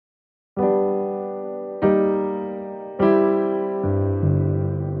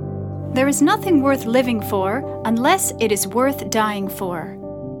there is nothing worth living for unless it is worth dying for.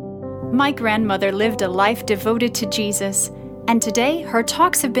 My grandmother lived a life devoted to Jesus, and today her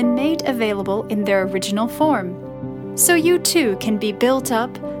talks have been made available in their original form. So you too can be built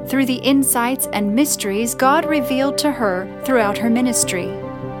up through the insights and mysteries God revealed to her throughout her ministry.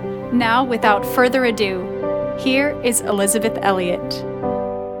 Now, without further ado, here is Elizabeth Elliot.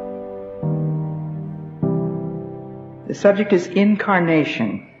 The subject is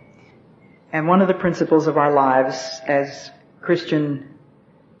Incarnation, and one of the principles of our lives as Christian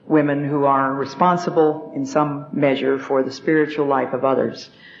women who are responsible in some measure for the spiritual life of others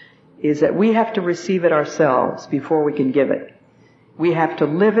is that we have to receive it ourselves before we can give it. We have to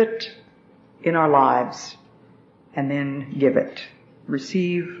live it in our lives and then give it.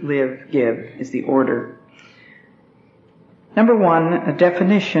 Receive, live, give is the order. Number one, a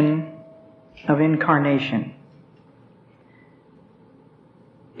definition of incarnation.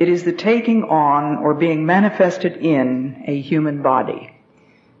 It is the taking on or being manifested in a human body.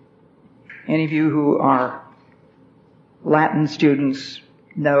 Any of you who are Latin students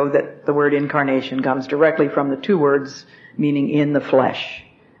know that the word incarnation comes directly from the two words meaning in the flesh,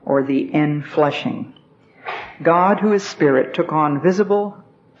 or the enfleshing. God, who is spirit, took on visible,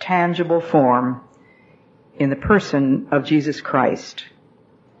 tangible form in the person of Jesus Christ.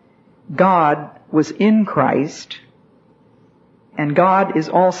 God was in Christ, and God is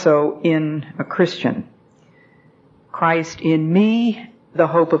also in a Christian. Christ in me, the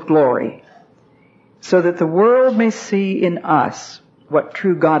hope of glory, so that the world may see in us what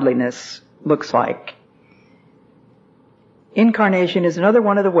true godliness looks like. Incarnation is another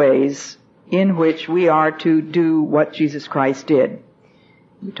one of the ways in which we are to do what Jesus Christ did.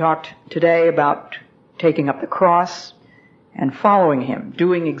 We talked today about taking up the cross and following Him,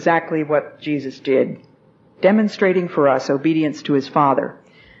 doing exactly what Jesus did, demonstrating for us obedience to His Father.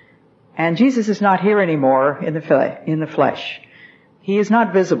 And Jesus is not here anymore in the flesh. He is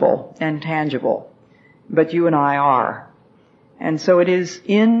not visible and tangible, but you and I are. And so it is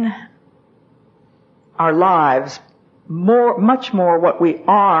in our lives much more what we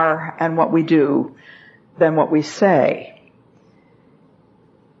are and what we do than what we say.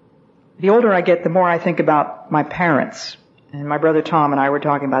 The older I get, the more I think about my parents. And my brother Tom and I were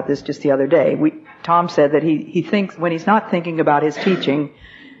talking about this just the other day. Tom said that he thinks when he's not thinking about his teaching,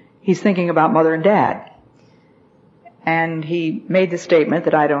 he's thinking about Mother and Dad. And he made the statement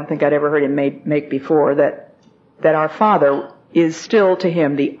that I don't think I'd ever heard him make before, that our father is still to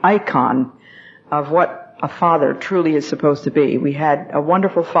him the icon of what a father truly is supposed to be. We had a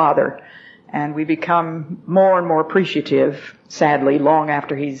wonderful father, and we become more and more appreciative, sadly, long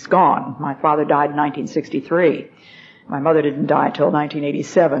after he's gone. My father died in 1963. My mother didn't die till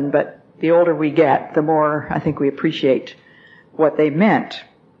 1987, but the older we get, the more I think we appreciate what they meant.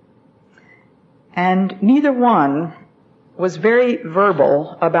 And neither one was very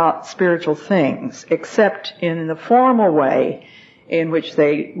verbal about spiritual things, except in the formal way in which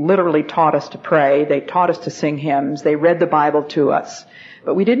they literally taught us to pray, they taught us to sing hymns, they read the Bible to us.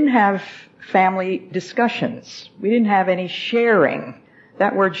 But we didn't have family discussions. We didn't have any sharing.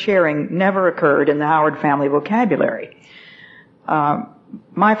 That word sharing never occurred in the Howard family vocabulary.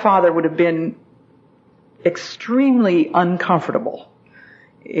 My father would have been extremely uncomfortable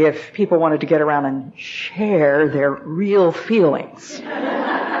if people wanted to get around and share their real feelings.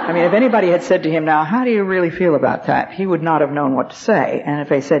 I mean, if anybody had said to him, now, how do you really feel about that? He would not have known what to say. And if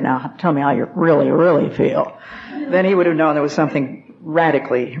they said, now, tell me how you really, really feel, then he would have known there was something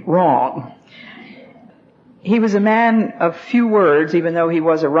radically wrong. He was a man of few words, even though he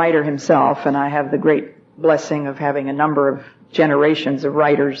was a writer himself, and I have the great blessing of having a number of generations of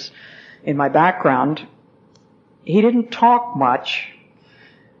writers in my background. He didn't talk much.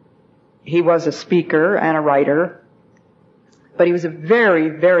 He was a speaker and a writer, but he was a very,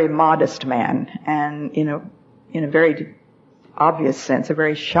 very modest man, and in a very obvious sense, a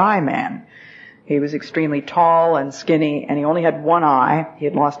very shy man. He was extremely tall and skinny, and he only had one eye. He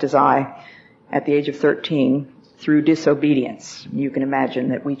had lost his eye at the age of 13 through disobedience. You can imagine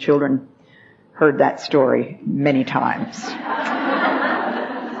that we children heard that story many times.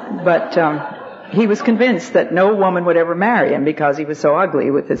 But he was convinced that no woman would ever marry him because he was so ugly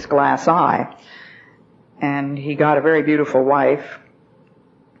with this glass eye. And he got a very beautiful wife.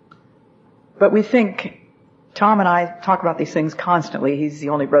 But we think, Tom and I talk about these things constantly. He's the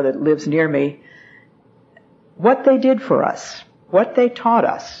only brother that lives near me. What they did for us, what they taught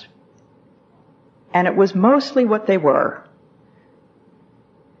us, and it was mostly what they were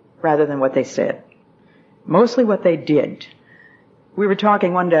rather than what they said. Mostly what they did. We were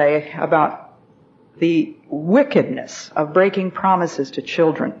talking one day about the wickedness of breaking promises to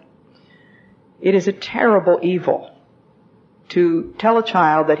children. It is a terrible evil to tell a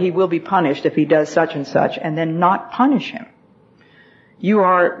child that he will be punished if he does such and such and then not punish him. You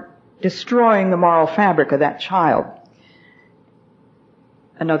are destroying the moral fabric of that child.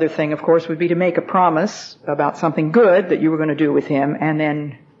 Another thing, of course, would be to make a promise about something good that you were going to do with him and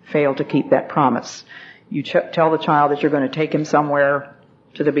then fail to keep that promise. You tell the child that you're going to take him somewhere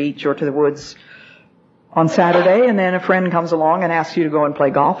to the beach or to the woods on Saturday, and then a friend comes along and asks you to go and play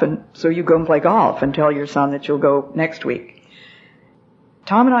golf, and so you go and play golf and tell your son that you'll go next week.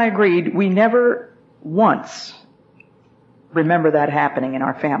 Tom and I agreed we never once remember that happening in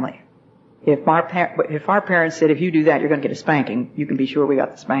our family. If our parents said, if you do that, you're going to get a spanking, you can be sure we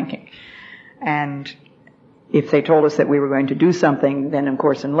got the spanking. And if they told us that we were going to do something, then of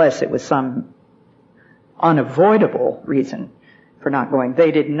course, unless it was some unavoidable reason for not going,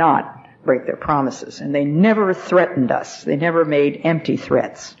 they did not break their promises. And they never threatened us. They never made empty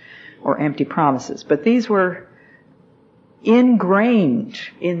threats or empty promises. But these were ingrained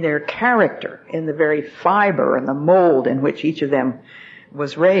in their character, in the very fiber and the mold in which each of them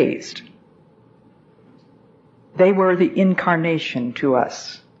was raised. They were the incarnation to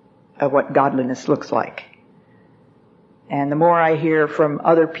us of what godliness looks like. And the more I hear from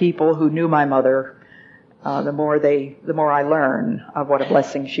other people who knew my mother, the more I learn of what a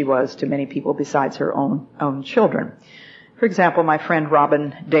blessing she was to many people besides her own children. For example, my friend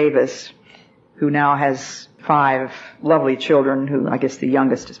Robin Davis, who now has 5 lovely children, who I guess the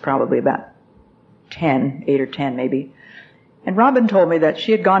youngest is probably about 8 or 10 maybe. And Robin told me that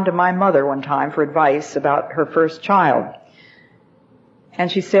she had gone to my mother one time for advice about her first child.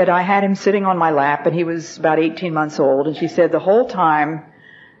 And she said, I had him sitting on my lap, and he was about 18 months old. And she said the whole time,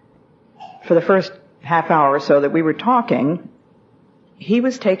 for the first half hour or so that we were talking, he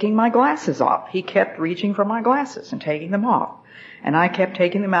was taking my glasses off. He kept reaching for my glasses and taking them off. And I kept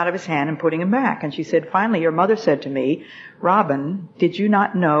taking them out of his hand and putting them back. And she said, finally, your mother said to me, Robin, did you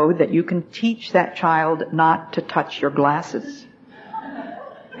not know that you can teach that child not to touch your glasses?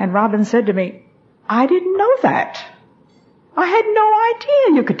 And Robin said to me, I didn't know that. I had no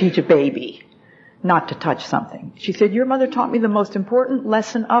idea you could teach a baby not to touch something. She said, your mother taught me the most important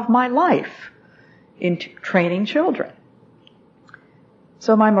lesson of my life in training children.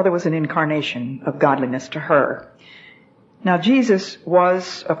 So my mother was an incarnation of godliness to her. Now, Jesus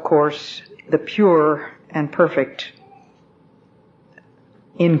was, of course, the pure and perfect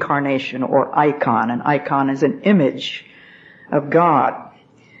incarnation or icon. An icon is an image of God.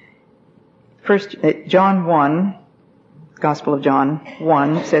 First, John 1, Gospel of John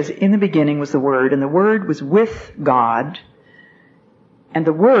 1 says, in the beginning was the Word, and the Word was with God, and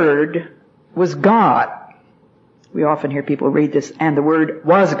the Word was God. We often hear people read this, and the Word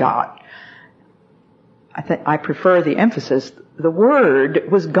was God. I prefer the emphasis. The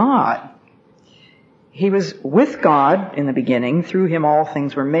Word was God. He was with God in the beginning. Through Him all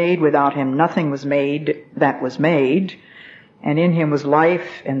things were made. Without Him nothing was made that was made. And in Him was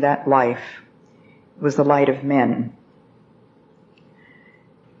life, and that life was the light of men.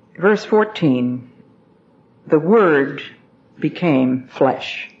 Verse 14, the Word became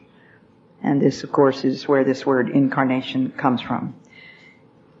flesh. And this, of course, is where this word incarnation comes from.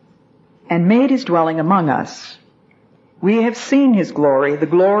 And made His dwelling among us. We have seen His glory, the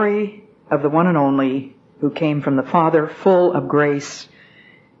glory of the one and only who came from the Father, full of grace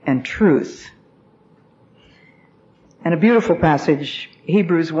and truth. And a beautiful passage,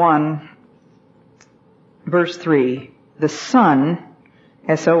 Hebrews 1, verse 3, the Son,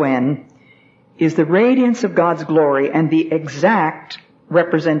 S-O-N, is the radiance of God's glory and the exact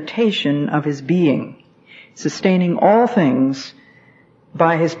representation of His being, sustaining all things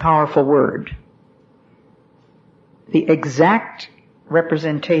by His powerful word. The exact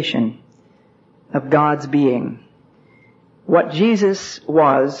representation of God's being. What Jesus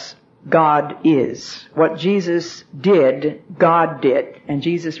was, God is. What Jesus did, God did. And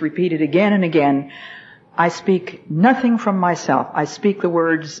Jesus repeated again and again, I speak nothing from myself. I speak the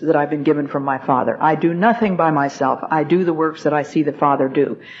words that I've been given from my Father. I do nothing by myself. I do the works that I see the Father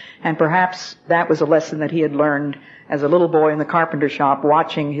do. And perhaps that was a lesson that he had learned as a little boy in the carpenter shop,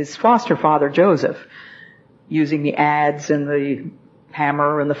 watching his foster father, Joseph, using the adze and the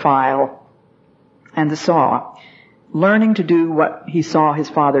hammer and the file and the saw, learning to do what he saw his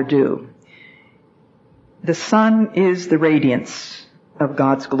father do. The Son is the radiance of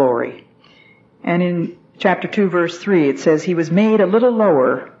God's glory. And in chapter 2, verse 3, it says, He was made a little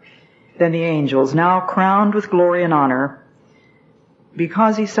lower than the angels, now crowned with glory and honor,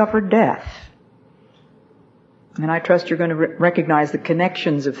 because He suffered death. And I trust you're going to recognize the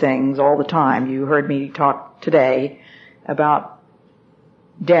connections of things all the time. You heard me talk today about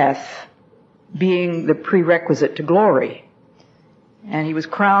death being the prerequisite to glory. And he was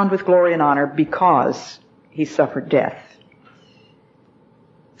crowned with glory and honor because he suffered death.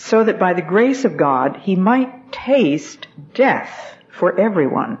 So that by the grace of God, he might taste death for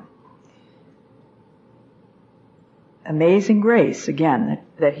everyone. Amazing grace, again,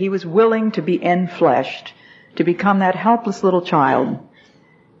 that he was willing to be enfleshed, to become that helpless little child,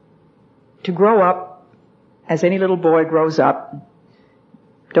 to grow up as any little boy grows up.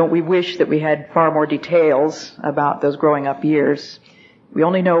 Don't we wish that we had far more details about those growing up years? We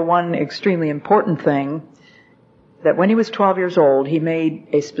only know one extremely important thing, that when he was 12 years old, he made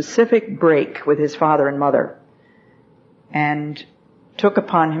a specific break with his father and mother and took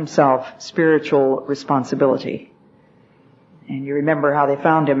upon himself spiritual responsibility. And you remember how they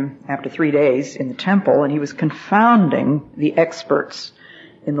found him after 3 days in the temple, and he was confounding the experts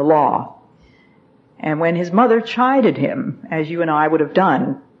in the law. And when his mother chided him, as you and I would have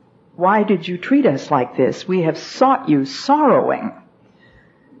done, "Why did you treat us like this? We have sought you sorrowing."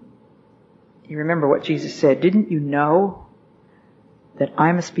 You remember what Jesus said, "Didn't you know that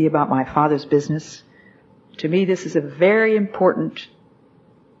I must be about my Father's business?" To me, this is a very important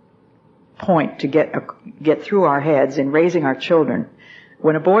point to get through our heads in raising our children.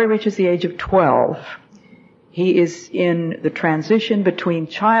 When a boy reaches the age of 12, he is in the transition between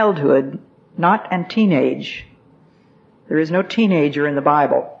childhood, and teenage. There is no teenager in the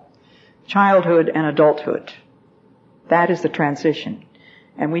Bible. Childhood and adulthood. That is the transition.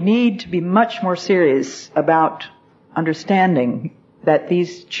 And we need to be much more serious about understanding that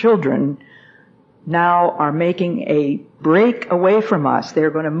these children now are making a break away from us.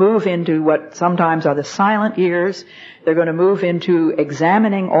 They're going to move into what sometimes are the silent years. They're going to move into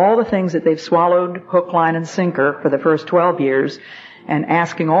examining all the things that they've swallowed hook, line, and sinker for the first 12 years and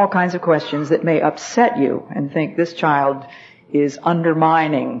asking all kinds of questions that may upset you and think this child is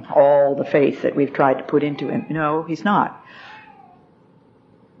undermining all the faith that we've tried to put into him. No, he's not.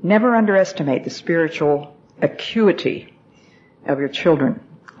 Never underestimate the spiritual acuity of your children.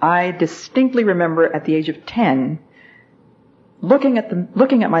 I distinctly remember at the age of 10 looking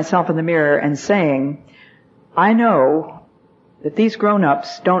at myself in the mirror and saying, I know that these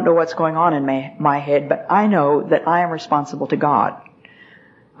grown-ups don't know what's going on in my head, but I know that I am responsible to God.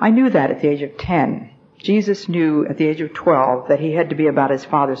 I knew that at the age of 10. Jesus knew at the age of 12 that he had to be about his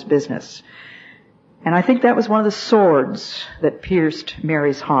Father's business. And I think that was one of the swords that pierced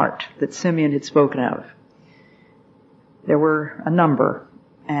Mary's heart that Simeon had spoken of. There were a number.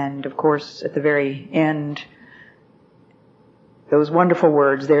 And of course, at the very end, those wonderful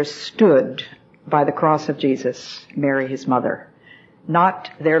words, there stood by the cross of Jesus, Mary his mother.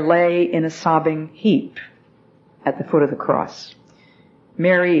 Not there lay in a sobbing heap at the foot of the cross.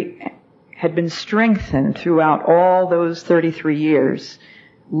 Mary had been strengthened throughout all those 33 years,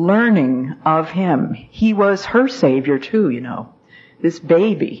 learning of him. He was her Savior too, you know. This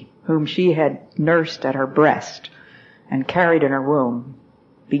baby whom she had nursed at her breast and carried in her womb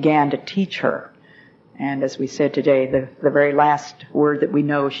began to teach her. And as we said today, the very last word that we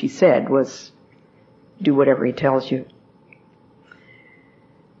know she said was, do whatever he tells you.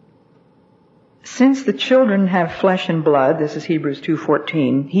 Since the children have flesh and blood, this is Hebrews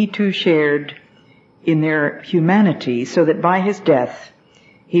 2:14, he too shared in their humanity so that by his death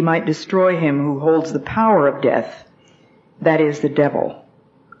he might destroy him who holds the power of death, that is the devil.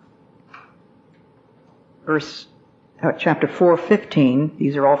 Chapter 4:15,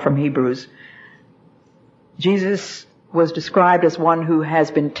 these are all from Hebrews. Jesus was described as one who has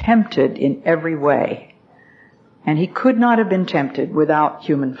been tempted in every way, and he could not have been tempted without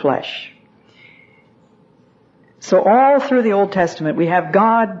human flesh. So all through the Old Testament, we have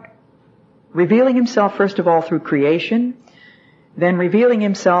God revealing himself first of all through creation, then revealing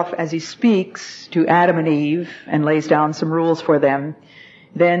himself as he speaks to Adam and Eve and lays down some rules for them.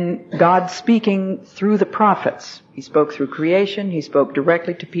 Then God speaking through the prophets. He spoke through creation. He spoke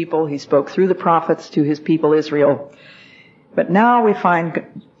directly to people. He spoke through the prophets to his people Israel. But now we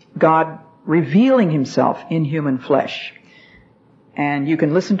find God revealing himself in human flesh. And you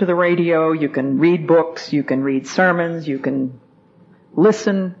can listen to the radio, you can read books, you can read sermons, you can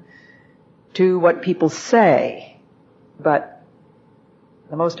listen to what people say. But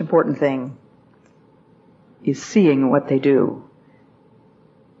the most important thing is seeing what they do.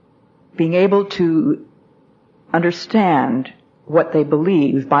 Being able to understand what they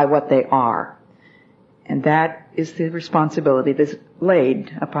believe by what they are. And that is the responsibility that's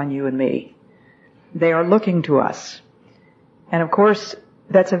laid upon you and me. They are looking to us. And of course,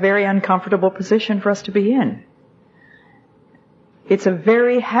 that's a very uncomfortable position for us to be in. It's a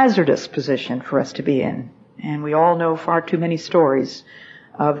very hazardous position for us to be in. And we all know far too many stories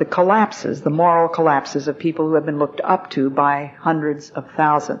of the collapses, the moral collapses of people who have been looked up to by hundreds of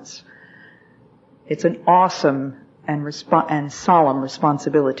thousands. It's an awesome and solemn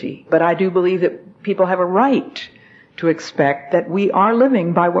responsibility. But I do believe that people have a right to expect that we are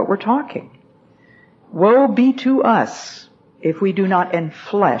living by what we're talking. Woe be to us if we do not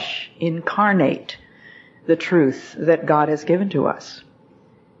incarnate the truth that God has given to us.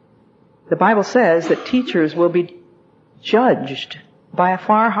 The Bible says that teachers will be judged by a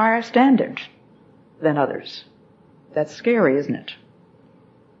far higher standard than others. That's scary, isn't it?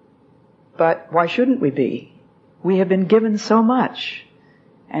 But why shouldn't we be? We have been given so much,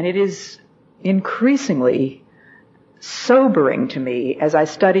 and it is increasingly sobering to me as I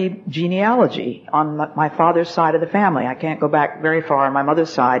study genealogy on my father's side of the family. I can't go back very far on my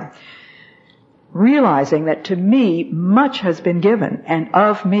mother's side. Realizing that to me much has been given, and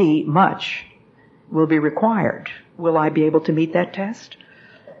of me much will be required. Will I be able to meet that test?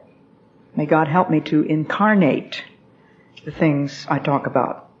 May God help me to incarnate the things I talk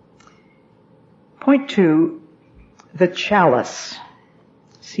about. Point 2, the chalice.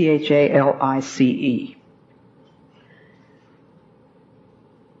 C-H-A-L-I-C-E.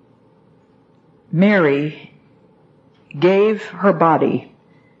 Mary gave her body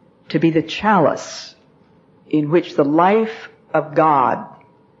to be the chalice in which the life of God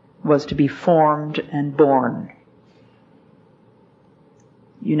was to be formed and born.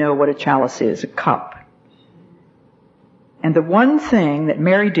 You know what a chalice is, a cup. And the one thing that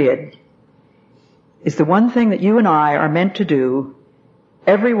Mary did is the one thing that you and I are meant to do,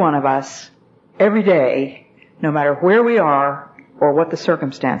 every one of us, every day, no matter where we are or what the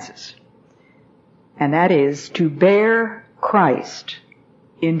circumstances. And that is to bear Christ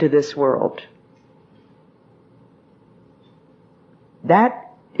into this world.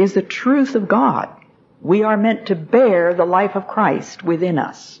 That is the truth of God. We are meant to bear the life of Christ within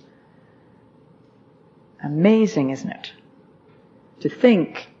us. Amazing, isn't it? To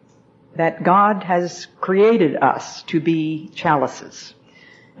think that God has created us to be chalices.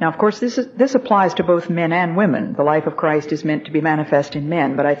 Now, of course, this applies to both men and women. The life of Christ is meant to be manifest in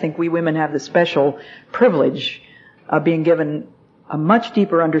men, but I think we women have the special privilege of being given a much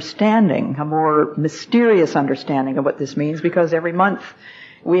deeper understanding, a more mysterious understanding of what this means, because every month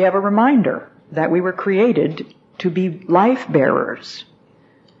we have a reminder that we were created to be life bearers.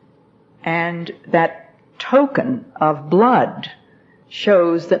 And that token of blood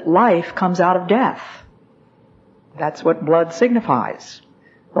shows that life comes out of death. That's what blood signifies.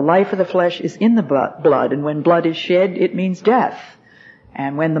 The life of the flesh is in the blood, and when blood is shed, it means death.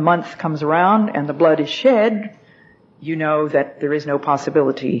 And when the month comes around and the blood is shed, you know that there is no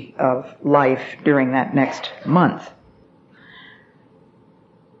possibility of life during that next month.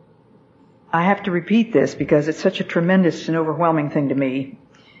 I have to repeat this because it's such a tremendous and overwhelming thing to me.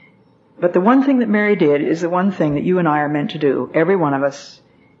 But the one thing that Mary did is the one thing that you and I are meant to do, every one of us,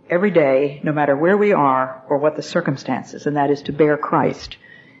 every day, no matter where we are or what the circumstances, and that is to bear Christ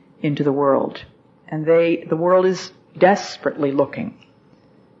into the world. And the world is desperately looking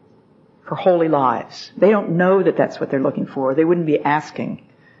for holy lives. They don't know that that's what they're looking for. They wouldn't be asking,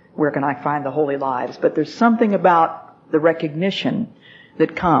 where can I find the holy lives? But there's something about the recognition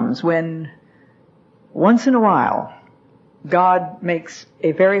that comes when once in a while God makes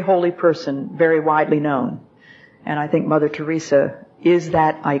a very holy person very widely known. And I think Mother Teresa is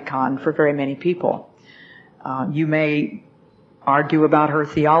that icon for very many people. You may argue about her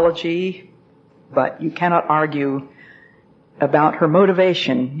theology, but you cannot argue about her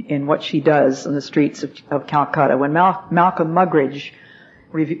motivation in what she does in the streets of Calcutta. When Malcolm Muggeridge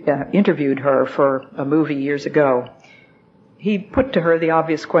interviewed her for a movie years ago, he put to her the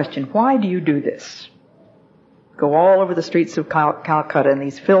obvious question, why do you do this? Go all over the streets of Calcutta in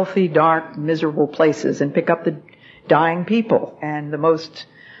these filthy, dark, miserable places and pick up the dying people and the most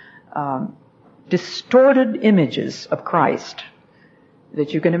distorted images of Christ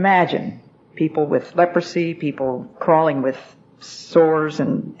that you can imagine. People with leprosy, people crawling with sores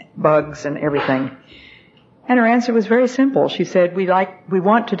and bugs and everything. And her answer was very simple. She said, we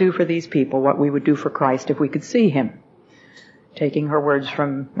want to do for these people what we would do for Christ if we could see him. Taking her words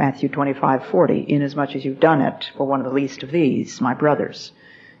from Matthew 25:40, inasmuch as you've done it for one of the least of these, my brothers,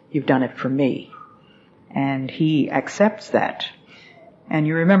 you've done it for me. And he accepts that. And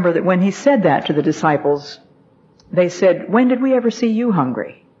you remember that when he said that to the disciples, they said, when did we ever see you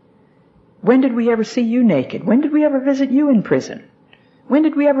hungry? When did we ever see you naked? When did we ever visit you in prison? When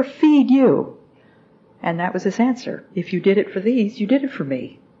did we ever feed you? And that was his answer. If you did it for these, you did it for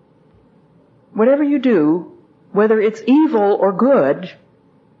me. Whatever you do, whether it's evil or good,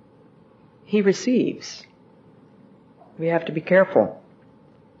 he receives. We have to be careful.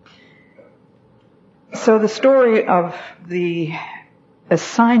 So the story of the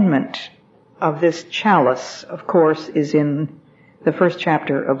assignment of this chalice, of course, is in the first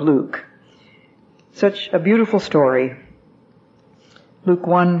chapter of Luke. Such a beautiful story. Luke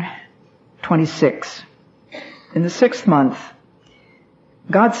 1:26. In the 6th month,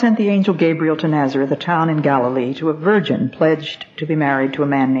 God sent the angel Gabriel to Nazareth, a town in Galilee, to a virgin pledged to be married to a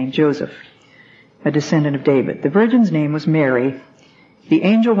man named Joseph, a descendant of David. The virgin's name was Mary. The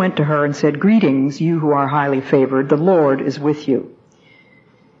angel went to her and said, "Greetings, you who are highly favored. The Lord is with you."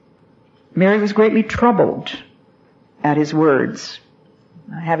 Mary was greatly troubled at his words.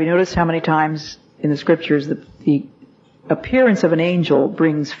 Have you noticed how many times in the scriptures the appearance of an angel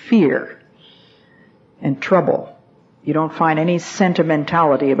brings fear and trouble? You don't find any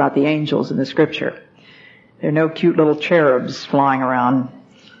sentimentality about the angels in the scripture. There are no cute little cherubs flying around,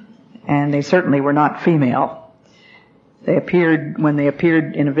 and they certainly were not female. When they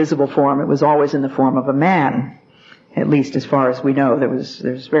appeared in a visible form, it was always in the form of a man. At least as far as we know,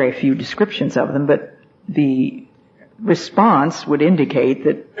 there's very few descriptions of them, but the response would indicate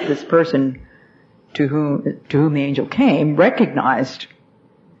that this person to whom the angel came recognized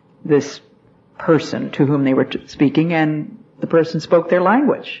this person to whom they were speaking, and the person spoke their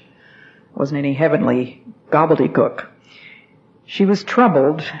language. It wasn't any heavenly gobbledygook. She was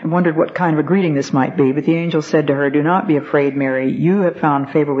troubled and wondered what kind of a greeting this might be, but the angel said to her, "Do not be afraid, Mary. You have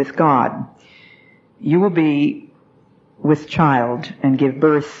found favor with God. You will be with child and give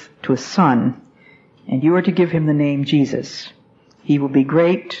birth to a son, and you are to give him the name Jesus. He will be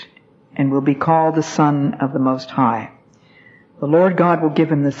great and will be called the Son of the Most High. The Lord God will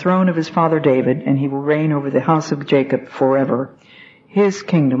give him the throne of his father David, and he will reign over the house of Jacob forever. His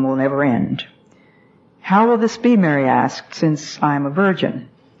kingdom will never end." "How will this be?" Mary asked, "since I am a virgin?"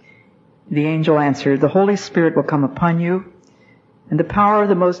 The angel answered, "The Holy Spirit will come upon you, and the power of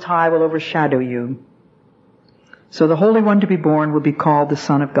the Most High will overshadow you. So the Holy One to be born will be called the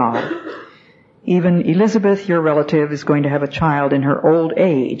Son of God. Even Elizabeth, your relative, is going to have a child in her old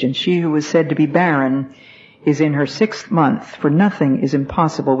age, and she who was said to be barren is in her 6th month, for nothing is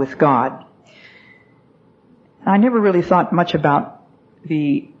impossible with God." I never really thought much about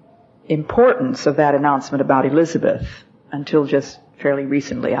the importance of that announcement about Elizabeth until just fairly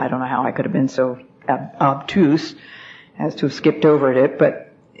recently. I don't know how I could have been so obtuse as to have skipped over it,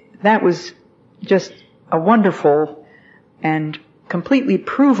 but that was just a wonderful and completely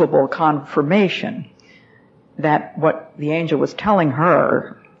provable confirmation that what the angel was telling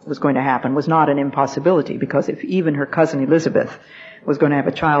her was going to happen was not an impossibility, because if even her cousin Elizabeth was going to have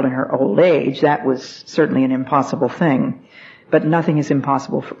a child in her old age, that was certainly an impossible thing. But nothing is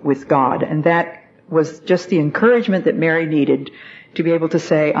impossible with God. And that was just the encouragement that Mary needed to be able to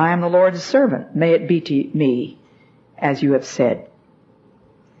say, "I am the Lord's servant. May it be to me as you have said."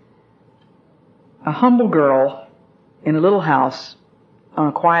 A humble girl in a little house on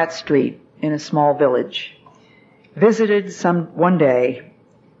a quiet street in a small village visited one day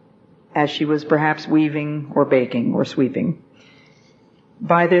as she was perhaps weaving or baking or sweeping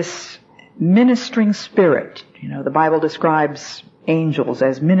by this ministering spirit. You know, the Bible describes angels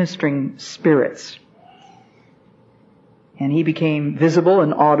as ministering spirits. And he became visible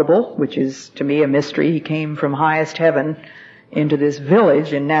and audible, which is to me a mystery. He came from highest heaven into this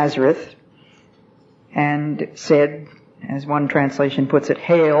village in Nazareth and said, as one translation puts it,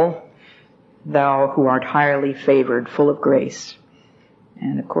 "Hail, thou who art highly favored, full of grace."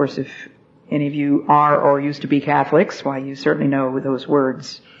 And of course, if any of you are or used to be Catholics, why, you certainly know those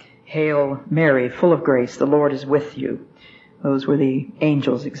words. "Hail Mary, full of grace, the Lord is with you." Those were the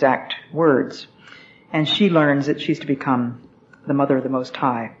angel's exact words. And she learns that she's to become the Mother of the Most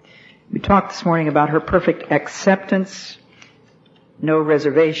High. We talked this morning about her perfect acceptance, no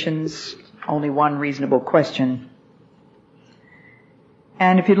reservations, only one reasonable question.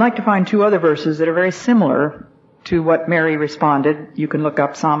 And if you'd like to find 2 other verses that are very similar to what Mary responded, you can look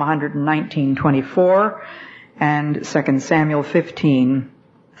up Psalm 119:24 and 2 Samuel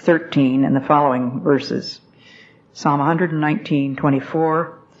 15:13 and the following verses. Psalm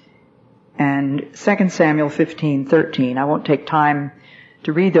 119:24 and 2 Samuel 15:13. I won't take time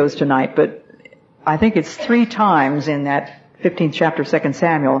to read those tonight, but I think it's 3 times in that 15th chapter of 2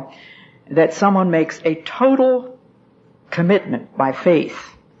 Samuel that someone makes a total commitment by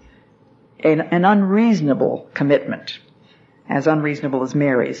faith, an unreasonable commitment, as unreasonable as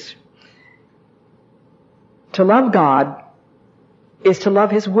Mary's. To love God is to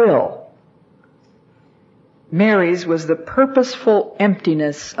love His will. Mary's was the purposeful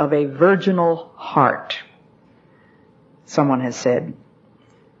emptiness of a virginal heart, someone has said.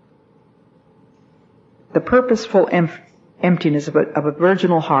 The purposeful emptiness of a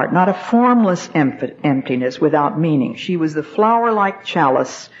virginal heart, not a formless emptiness without meaning. She was the flower-like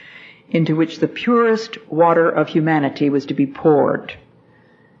chalice into which the purest water of humanity was to be poured.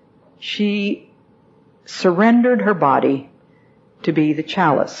 She surrendered her body to be the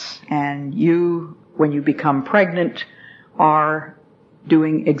chalice, and you, when you become pregnant, are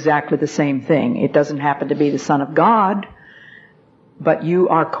doing exactly the same thing. It doesn't happen to be the Son of God, but you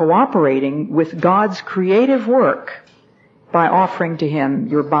are cooperating with God's creative work by offering to Him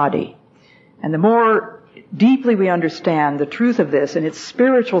your body. And the more deeply we understand the truth of this and its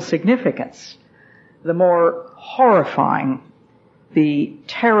spiritual significance, the more horrifying the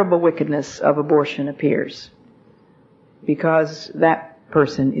terrible wickedness of abortion appears. Because that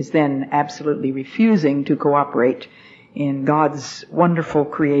person is then absolutely refusing to cooperate in God's wonderful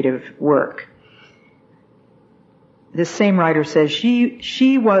creative work. This same writer says,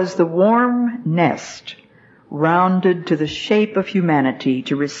 she was the warm nest rounded to the shape of humanity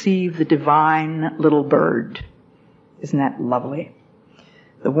to receive the divine little bird. Isn't that lovely?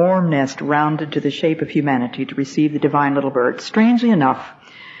 The warm nest rounded to the shape of humanity to receive the divine little bird. Strangely enough,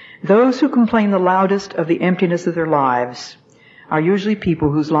 those who complain the loudest of the emptiness of their lives are usually people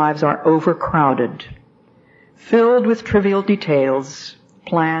whose lives are overcrowded, filled with trivial details,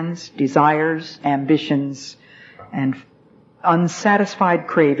 plans, desires, ambitions, and unsatisfied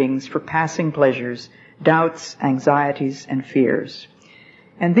cravings for passing pleasures, doubts, anxieties, and fears.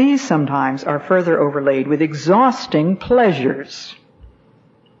 And these sometimes are further overlaid with exhausting pleasures.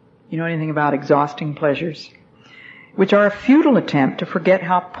 You know anything about exhausting pleasures? Which are a futile attempt to forget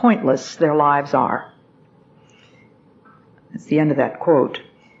how pointless their lives are. That's the end of that quote.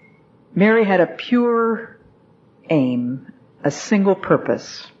 Mary had a pure aim, a single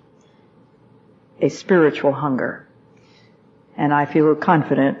purpose, a spiritual hunger. And I feel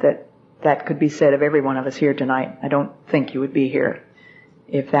confident that that could be said of every one of us here tonight. I don't think you would be here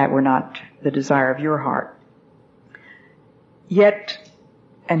if that were not the desire of your heart. Yet,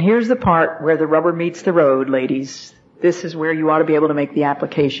 and here's the part where the rubber meets the road, ladies. This is where you ought to be able to make the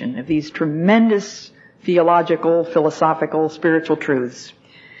application of these tremendous theological, philosophical, spiritual truths.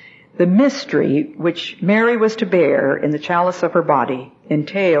 The mystery which Mary was to bear in the chalice of her body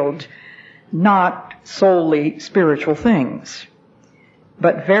entailed not solely spiritual things,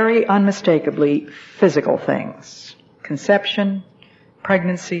 but very unmistakably physical things. Conception,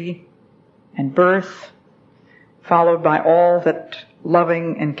 pregnancy, and birth, followed by all that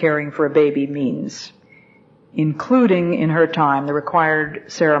loving and caring for a baby means, including in her time the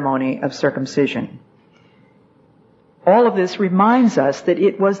required ceremony of circumcision. All of this reminds us that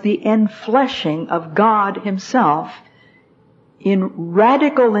it was the enfleshing of God Himself in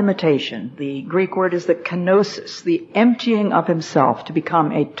radical limitation. The Greek word is the kenosis, the emptying of Himself to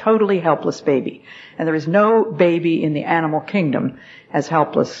become a totally helpless baby. And there is no baby in the animal kingdom as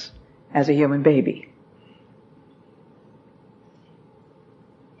helpless as a human baby.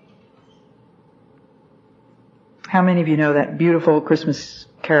 How many of you know that beautiful Christmas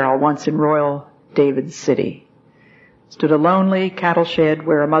carol, Once in Royal David's City? Stood a lonely cattle shed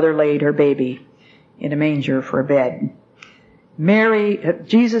where a mother laid her baby in a manger for a bed.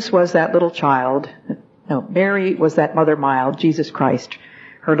 Jesus was that little child. No, Mary was that mother mild, Jesus Christ,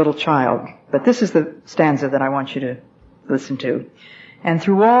 her little child. But this is the stanza that I want you to listen to. And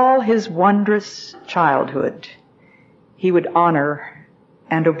through all His wondrous childhood, He would honor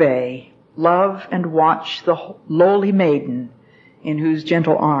and obey, love and watch the lowly maiden in whose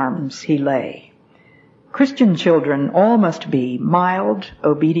gentle arms He lay. Christian children all must be mild,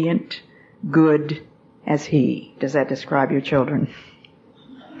 obedient, good as He. Does that describe your children?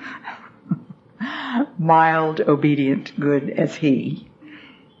 Mild, obedient, good as He.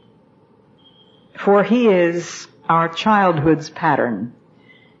 For He is our childhood's pattern.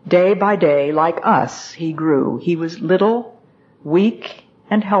 Day by day, like us, He grew. He was little, weak,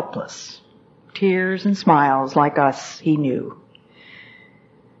 and helpless. Tears and smiles like us He knew.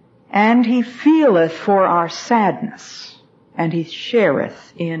 And He feeleth for our sadness, and He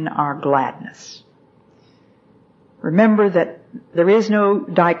shareth in our gladness. Remember that there is no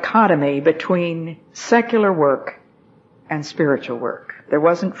dichotomy between secular work and spiritual work. There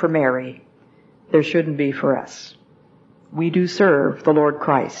wasn't for Mary. There shouldn't be for us. We do serve the Lord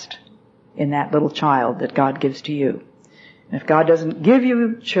Christ in that little child that God gives to you. And if God doesn't give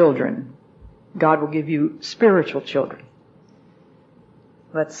you children, God will give you spiritual children.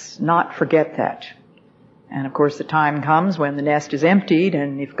 Let's not forget that. And of course the time comes when the nest is emptied,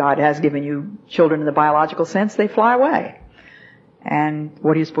 and if God has given you children in the biological sense, they fly away. And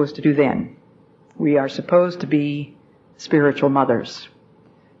what are you supposed to do then? We are supposed to be spiritual mothers,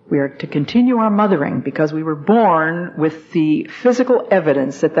 We are to continue our mothering because we were born with the physical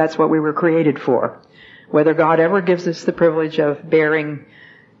evidence that that's what we were created for. Whether God ever gives us the privilege of bearing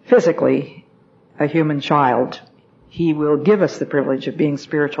physically a human child, He will give us the privilege of being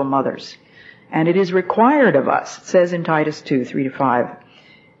spiritual mothers. And it is required of us, it says in Titus 2, 3-5,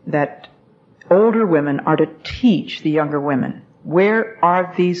 that older women are to teach the younger women. Where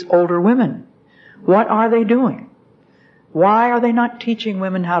are these older women? What are they doing? Why are they not teaching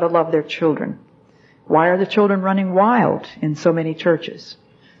women how to love their children? Why are the children running wild in so many churches?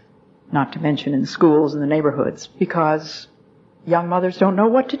 Not to mention in schools and the neighborhoods, because young mothers don't know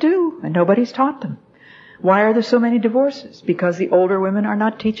what to do and nobody's taught them. Why are there so many divorces? Because the older women are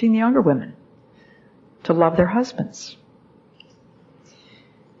not teaching the younger women to love their husbands.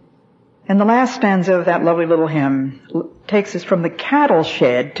 And the last stanza of that lovely little hymn takes us from the cattle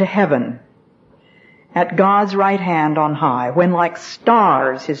shed to heaven. At God's right hand on high, when like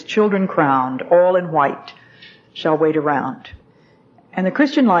stars His children crowned, all in white, shall wait around. And the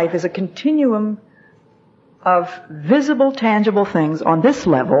Christian life is a continuum of visible, tangible things on this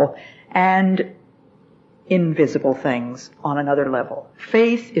level and invisible things on another level.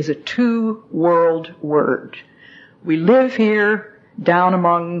 Faith is a two-world word. We live here down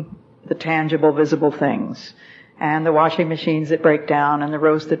among the tangible, visible things, and the washing machines that break down, and the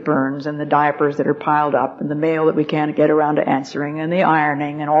roast that burns, and the diapers that are piled up, and the mail that we can't get around to answering, and the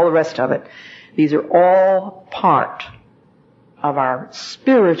ironing, and all the rest of it. These are all part of our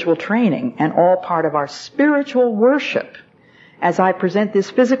spiritual training and all part of our spiritual worship. As I present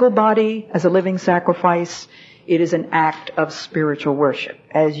this physical body as a living sacrifice, it is an act of spiritual worship.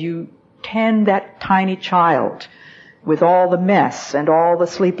 As you tend that tiny child with all the mess and all the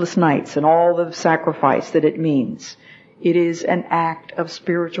sleepless nights and all the sacrifice that it means, it is an act of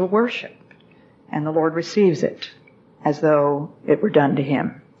spiritual worship. And the Lord receives it as though it were done to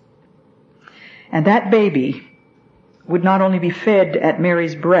Him. And that baby would not only be fed at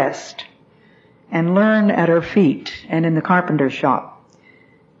Mary's breast and learn at her feet and in the carpenter's shop,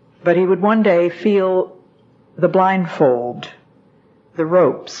 but he would one day feel the blindfold, the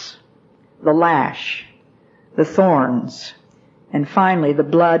ropes, the lash, the thorns, and finally the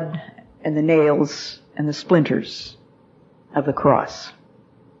blood and the nails and the splinters of the cross.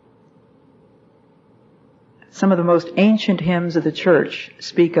 Some of the most ancient hymns of the church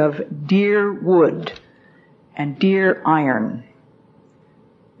speak of dear wood and dear iron,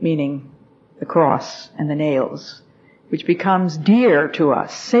 meaning the cross and the nails, which becomes dear to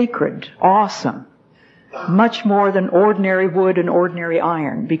us, sacred, awesome, much more than ordinary wood and ordinary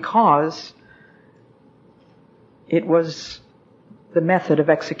iron, because it was the method of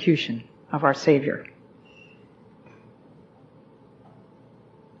execution of our Savior.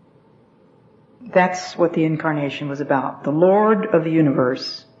 That's what the Incarnation was about. The Lord of the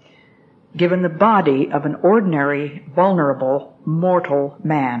universe, given the body of an ordinary, vulnerable, mortal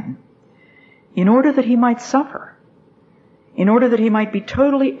man, in order that He might suffer, in order that He might be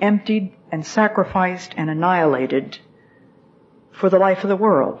totally emptied and sacrificed and annihilated for the life of the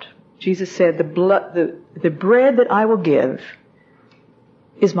world. Jesus said, the bread that I will give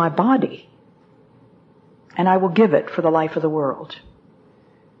is my body, and I will give it for the life of the world.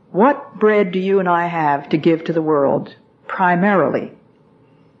 What bread do you and I have to give to the world? Primarily,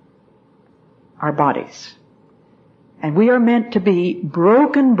 our bodies. And we are meant to be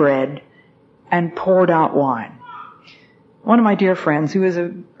broken bread and poured out wine. One of my dear friends, who is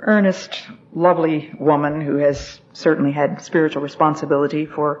an earnest, lovely woman who has certainly had spiritual responsibility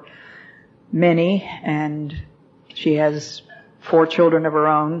for many, and she has 4 children of her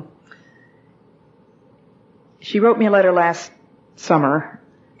own. She wrote me a letter last summer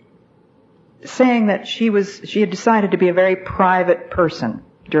saying that she had decided to be a very private person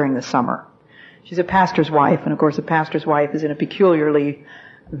during the summer. She's a pastor's wife, and of course a pastor's wife is in a peculiarly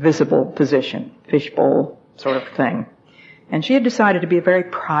visible position, fishbowl sort of thing. And she had decided to be a very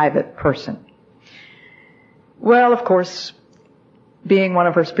private person. Well, of course, being one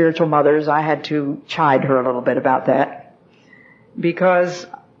of her spiritual mothers, I had to chide her a little bit about that, because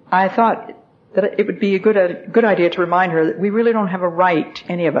I thought that it would be a good idea to remind her that we really don't have a right,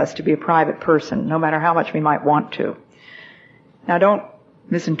 any of us, to be a private person, no matter how much we might want to. Now, don't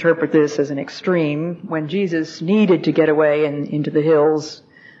misinterpret this as an extreme. When Jesus needed to get away into the hills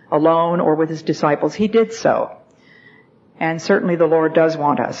alone or with His disciples, He did so. And certainly the Lord does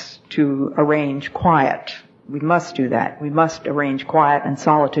want us to arrange quiet. We must do that. We must arrange quiet and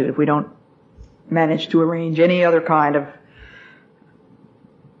solitude. If we don't manage to arrange any other kind of,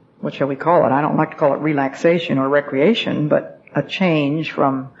 what shall we call it? I don't like to call it relaxation or recreation, but a change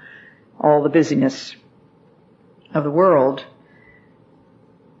from all the busyness of the world.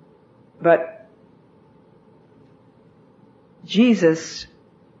 But Jesus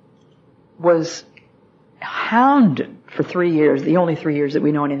was hounded for 3 years, the only 3 years that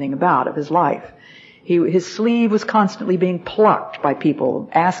we know anything about of his life. His sleeve was constantly being plucked by people,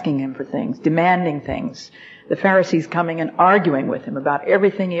 asking him for things, demanding things. The Pharisees coming and arguing with him about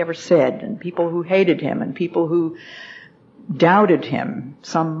everything he ever said, and people who hated him, and people who doubted him.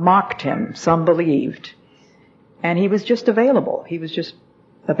 Some mocked him, some believed. And he was just available. He was just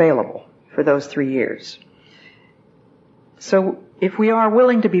available for those 3 years. So if we are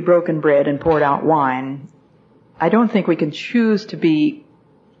willing to be broken bread and poured out wine, I don't think we can choose to be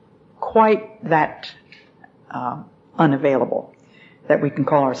quite that unavailable, that we can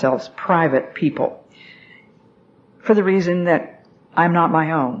call ourselves private people. For the reason that I'm not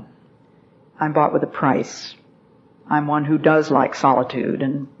my own. I'm bought with a price. I'm one who does like solitude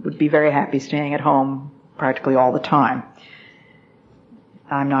and would be very happy staying at home practically all the time.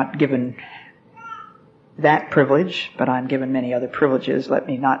 I'm not given that privilege, but I'm given many other privileges. Let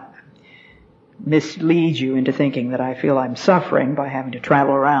me not mislead you into thinking that I feel I'm suffering by having to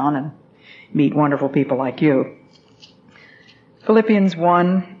travel around and meet wonderful people like you. Philippians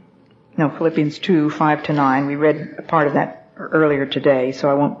 2, 5 to 9. We read a part of that earlier today, so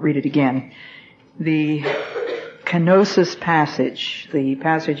I won't read it again. The kenosis passage, the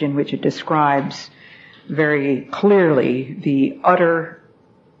passage in which it describes very clearly the utter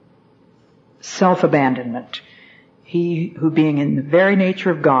self-abandonment. He who being in the very nature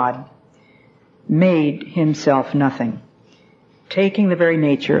of God made himself nothing, taking the very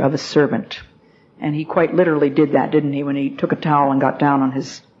nature of a servant. And he quite literally did that, didn't he, when he took a towel and got down on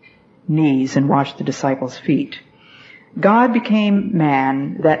his knees and washed the disciples' feet. God became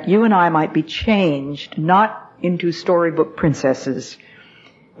man that you and I might be changed, not into storybook princesses,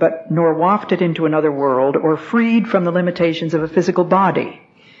 but nor wafted into another world or freed from the limitations of a physical body,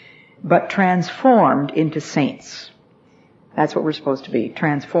 but transformed into saints. That's what we're supposed to be,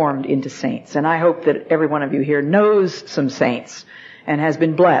 transformed into saints. And I hope that every one of you here knows some saints and has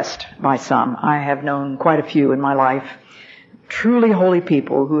been blessed by some. I have known quite a few in my life, truly holy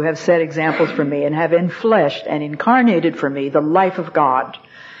people who have set examples for me and have enfleshed and incarnated for me the life of God.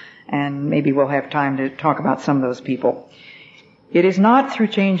 And maybe we'll have time to talk about some of those people. It is not through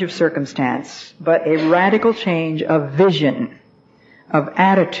change of circumstance, but a radical change of vision, of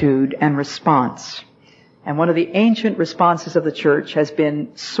attitude and response. And one of the ancient responses of the church has been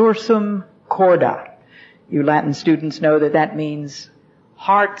sursum corda. You Latin students know that that means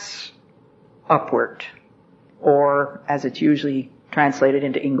hearts upward, or as it's usually translated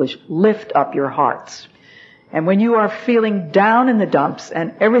into English, lift up your hearts. And when you are feeling down in the dumps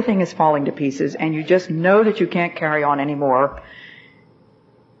and everything is falling to pieces and you just know that you can't carry on anymore,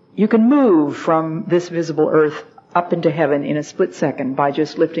 you can move from this visible earth up into heaven in a split second by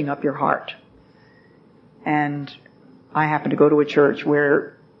just lifting up your heart. And I happen to go to a church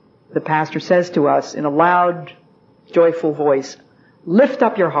where the pastor says to us in a loud, joyful voice, lift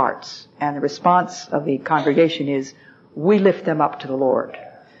up your hearts. And the response of the congregation is, we lift them up to the Lord.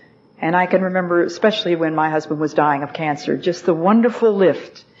 And I can remember, especially when my husband was dying of cancer, just the wonderful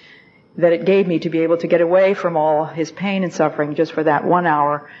lift that it gave me to be able to get away from all his pain and suffering just for that 1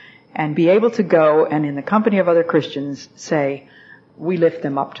 hour and be able to go and in the company of other Christians say, we lift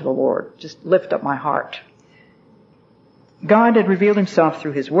them up to the Lord. Just lift up my heart. God had revealed himself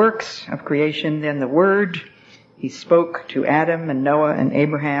through his works of creation, then the Word. He spoke to Adam and Noah and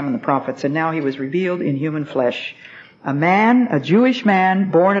Abraham and the prophets, and now he was revealed in human flesh. A man, a Jewish man,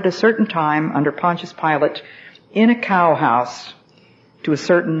 born at a certain time under Pontius Pilate in a cow house to a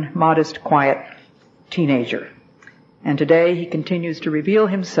certain modest, quiet teenager. And today he continues to reveal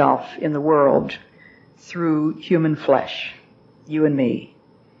himself in the world through human flesh, you and me.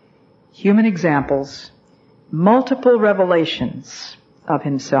 Human examples, multiple revelations of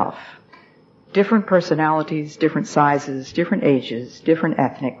himself. Different personalities, different sizes, different ages, different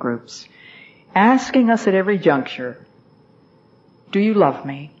ethnic groups. Asking us at every juncture, do you love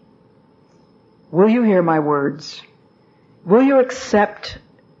me? Will you hear my words? Will you accept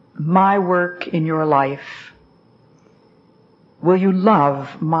my work in your life? Will you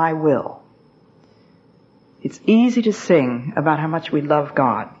love my will? It's easy to sing about how much we love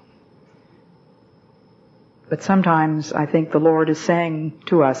God. But sometimes I think the Lord is saying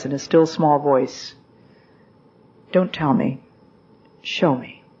to us in a still small voice, don't tell me, show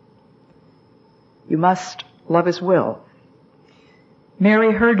me. You must love his will.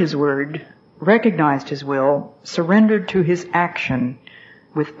 Mary heard his word, recognized his will, surrendered to his action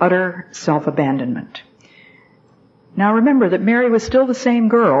with utter self-abandonment. Now remember that Mary was still the same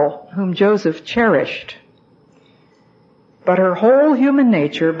girl whom Joseph cherished. But her whole human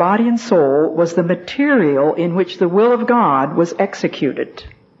nature, body and soul, was the material in which the will of God was executed.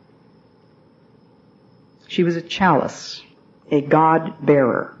 She was a chalice, a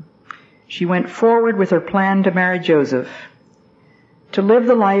God-bearer. She went forward with her plan to marry Joseph, to live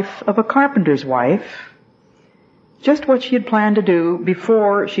the life of a carpenter's wife, just what she had planned to do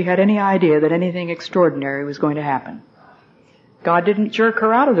before she had any idea that anything extraordinary was going to happen. God didn't jerk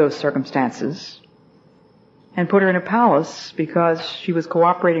her out of those circumstances and put her in a palace because she was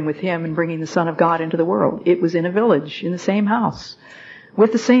cooperating with Him in bringing the Son of God into the world. It was in a village, in the same house,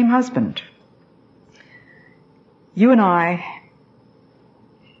 with the same husband.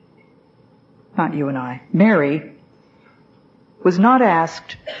 Mary was not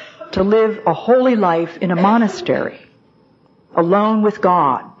asked to live a holy life in a monastery, alone with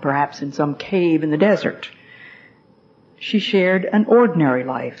God, perhaps in some cave in the desert. She shared an ordinary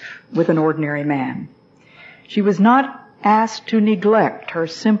life with an ordinary man. She was not asked to neglect her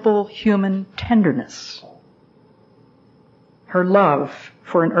simple human tenderness, her love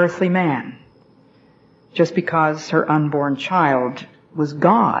for an earthly man, just because her unborn child was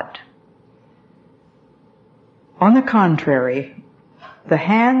God. On the contrary, the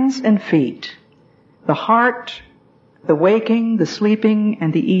hands and feet, the heart, the waking, the sleeping,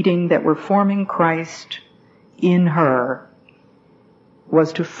 and the eating that were forming Christ in her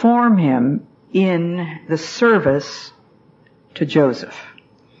was to form Him in the service to Joseph.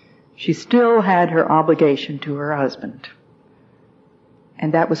 She still had her obligation to her husband,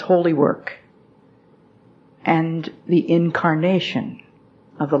 and that was holy work and the incarnation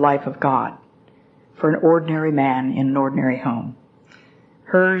of the life of God for an ordinary man in an ordinary home.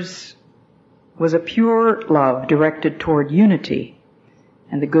 Hers was a pure love directed toward unity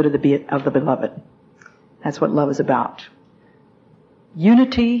and the good of the beloved. That's what love is about.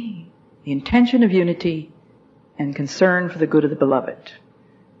 Unity, the intention of unity, and concern for the good of the beloved.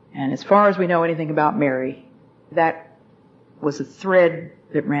 And as far as we know anything about Mary, that was a thread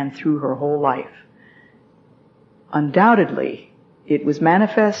that ran through her whole life. Undoubtedly, it was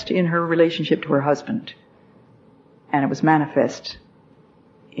manifest in her relationship to her husband, and it was manifest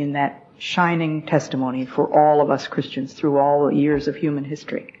in that shining testimony for all of us Christians through all the years of human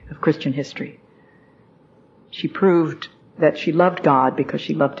history, of Christian history. She proved that she loved God because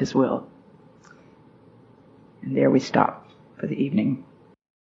she loved His will. And there we stop for the evening.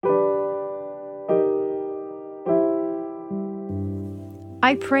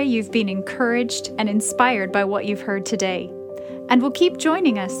 I pray you've been encouraged and inspired by what you've heard today, and will keep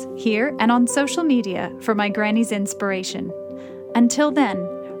joining us here and on social media for My Granny's inspiration. Until then,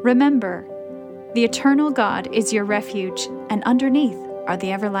 remember, the eternal God is your refuge, and underneath are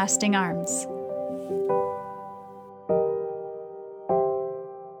the everlasting arms.